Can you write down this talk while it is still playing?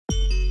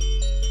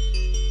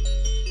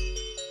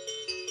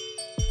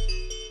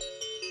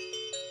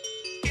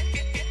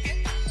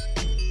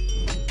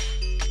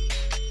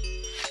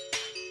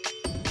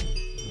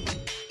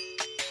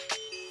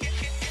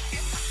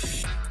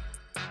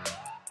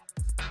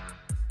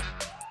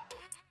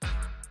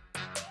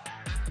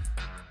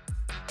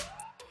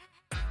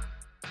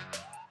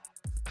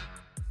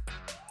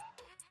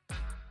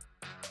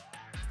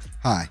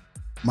Hi,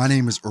 my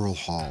name is Earl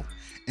Hall,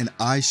 and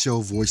I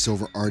show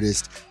voiceover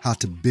artists how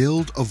to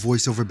build a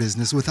voiceover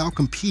business without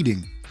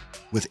competing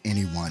with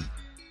anyone.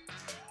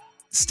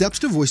 Steps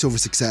to Voiceover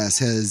Success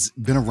has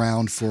been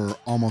around for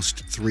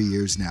almost 3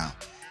 years now,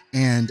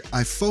 and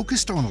I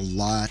focused on a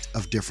lot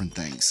of different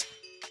things,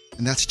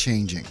 and that's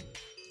changing,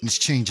 and it's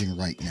changing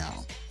right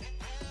now.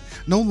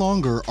 No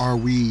longer are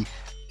we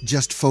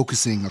just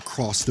focusing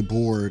across the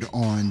board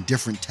on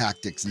different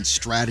tactics and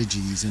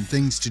strategies and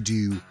things to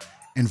do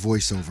in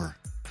voiceover.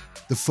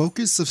 The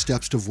focus of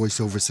Steps to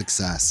Voiceover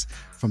Success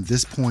from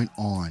this point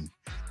on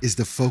is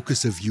the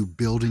focus of you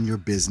building your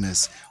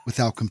business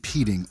without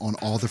competing on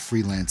all the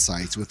freelance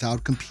sites,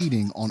 without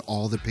competing on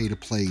all the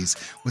pay-to-plays,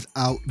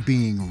 without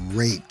being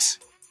raped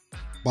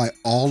by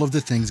all of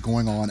the things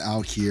going on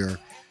out here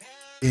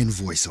in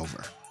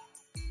voiceover.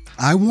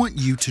 I want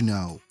you to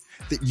know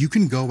that you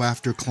can go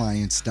after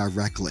clients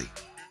directly,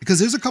 because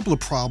there's a couple of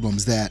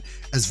problems that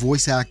as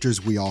voice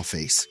actors we all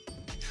face.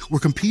 We're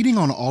competing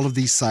on all of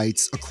these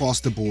sites across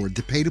the board,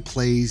 the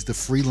pay-to-plays, the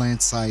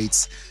freelance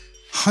sites,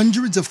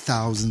 hundreds of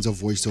thousands of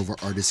voiceover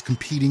artists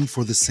competing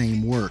for the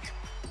same work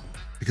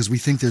because we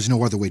think there's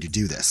no other way to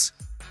do this.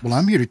 Well,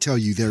 I'm here to tell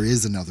you there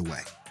is another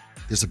way.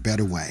 There's a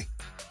better way.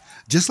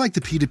 Just like the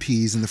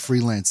P2Ps and the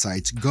freelance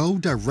sites, go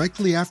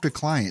directly after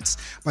clients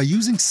by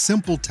using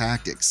simple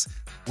tactics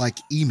like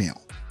email,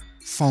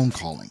 phone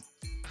calling,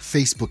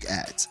 Facebook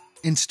ads,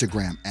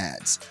 Instagram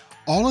ads.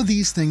 All of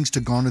these things to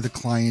garner the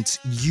clients,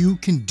 you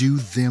can do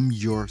them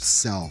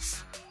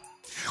yourself.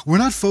 We're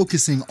not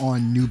focusing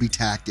on newbie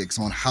tactics,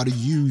 on how to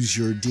use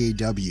your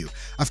DAW.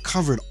 I've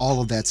covered all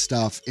of that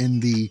stuff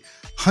in the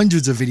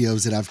hundreds of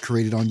videos that I've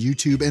created on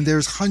YouTube, and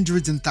there's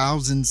hundreds and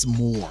thousands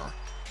more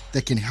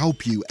that can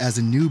help you as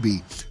a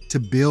newbie to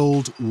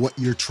build what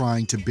you're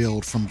trying to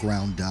build from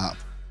ground up.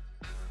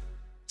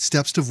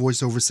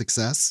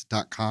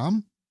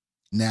 StepsToVoiceOverSuccess.com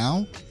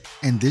now,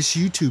 and this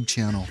YouTube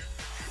channel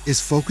is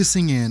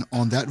focusing in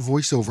on that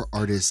voiceover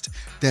artist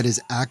that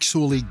is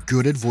actually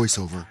good at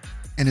voiceover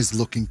and is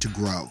looking to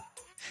grow.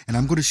 And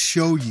I'm going to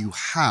show you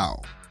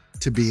how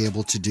to be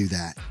able to do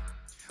that.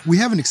 We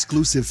have an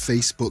exclusive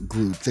Facebook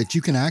group that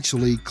you can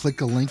actually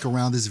click a link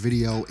around this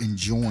video and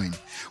join,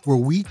 where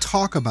we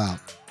talk about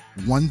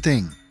one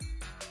thing: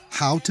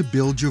 how to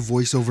build your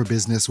voiceover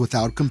business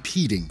without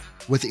competing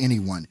with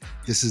anyone.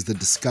 This is the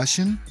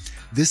discussion.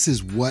 This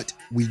is what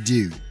we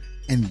do.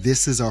 And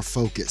this is our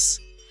focus.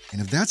 And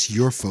if that's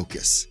your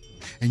focus,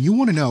 and you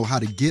want to know how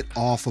to get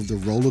off of the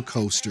roller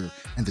coaster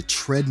and the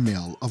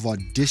treadmill of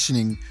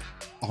auditioning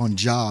on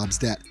jobs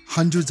that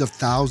hundreds of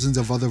thousands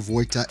of other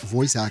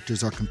voice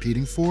actors are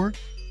competing for,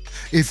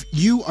 if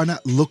you are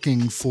not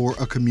looking for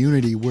a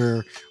community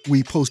where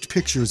we post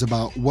pictures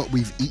about what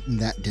we've eaten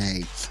that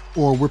day,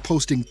 or we're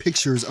posting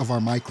pictures of our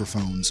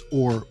microphones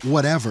or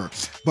whatever,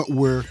 but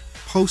we're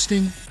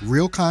posting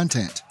real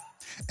content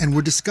and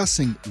we're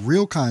discussing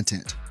real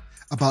content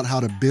about how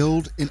to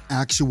build an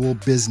actual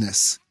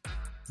business,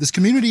 this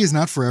community is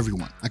not for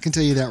everyone. I can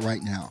tell you that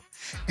right now.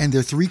 And there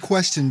are 3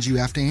 questions you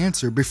have to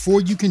answer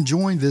before you can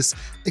join this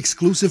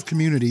exclusive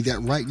community that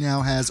right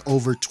now has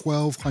over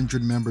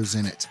 1,200 members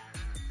in it.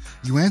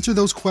 You answer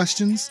those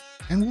questions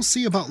and we'll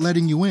see about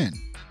letting you in.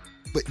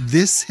 But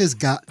this has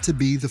got to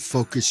be the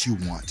focus you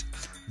want.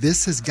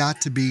 This has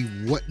got to be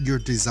what your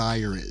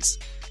desire is.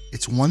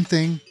 It's one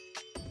thing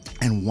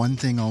and one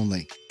thing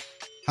only: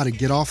 how to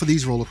get off of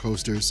these roller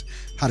coasters,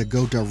 how to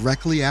go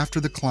directly after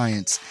the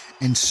clients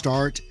and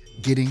start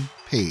getting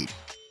paid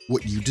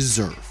what you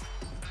deserve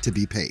to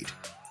be paid.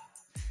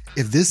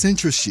 If this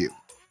interests you,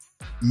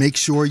 make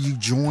sure you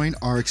join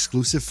our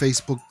exclusive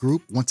Facebook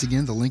group. Once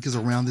again, the link is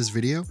around this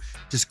video.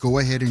 Just go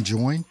ahead and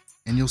join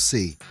and you'll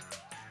see.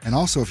 And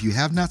also, if you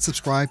have not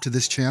subscribed to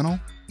this channel,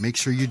 make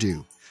sure you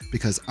do,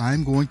 because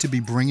I'm going to be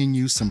bringing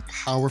you some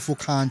powerful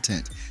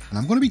content, and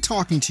I'm going to be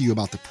talking to you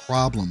about the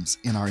problems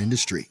in our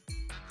industry.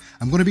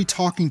 I'm going to be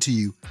talking to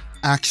you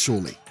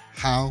actually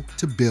how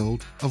to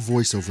build a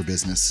voiceover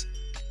business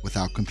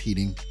without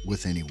competing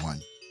with anyone.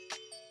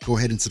 Go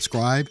ahead and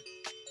subscribe,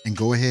 and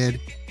go ahead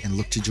and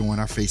look to join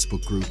our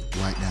Facebook group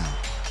right now.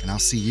 And I'll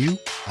see you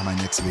on my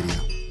next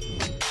video.